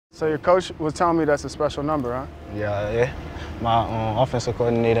So your coach was telling me that's a special number, huh? Yeah. My offensive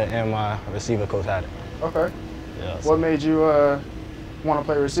coordinator and my receiver coach had it. Okay. Yeah. What made you want to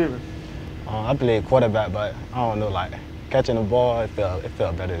play receiver? I played quarterback, but I don't know, like catching the ball, it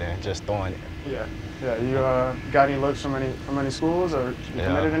felt better than just throwing it. Yeah. Yeah. You got any looks from any schools, or you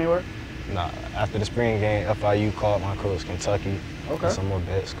committed anywhere? Nah. After the spring game, FIU called my coach, Kentucky, and some more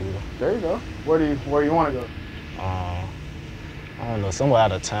bad schools. There you go. Where you want to go? I don't know, somewhere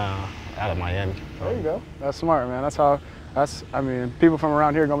out of town, out of Miami. There you go. That's smart, man. I mean, people from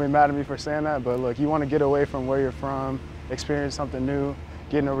around here are gonna be mad at me for saying that, but look, you want to get away from where you're from, experience something new,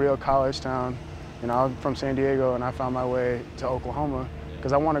 get in a real college town. You know, I'm from San Diego, and I found my way to Oklahoma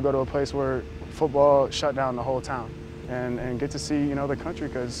because I want to go to a place where football shut down the whole town and get to see, you know, the country,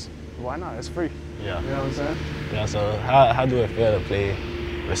 because why not? It's free. Yeah. You know what I'm saying? Yeah, so how do it feel to play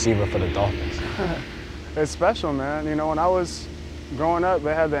receiver for the Dolphins? It's special, man. You know, when I was growing up,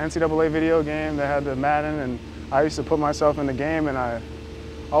 they had the NCAA video game, they had the Madden, and I used to put myself in the game, and I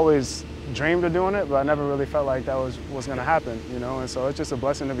always dreamed of doing it, but I never really felt like that was going to happen, you know? And so it's just a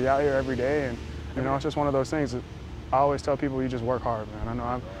blessing to be out here every day, and, you know, it's just one of those things that I always tell people, you just work hard, man. I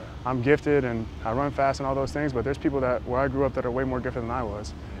know I'm gifted and I run fast and all those things, but there's people where I grew up that are way more gifted than I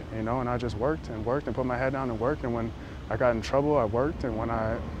was, you know? And I just worked and put my head down and worked, and when I got in trouble, I worked, and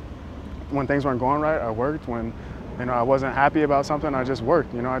when things weren't going right, I worked. When, you know, I wasn't happy about something, I just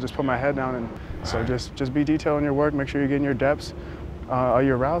worked. You know, I just put my head down, and so just be detailed in your work. Make sure you're getting your depths,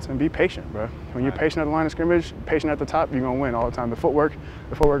 your routes, and be patient, bro. When you're patient at the line of scrimmage, patient at the top, you're gonna win all the time. The footwork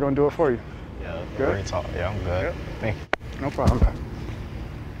gonna do it for you. Yeah, good. Great talk. Yeah, I'm good. Yep. Thank you. No problem.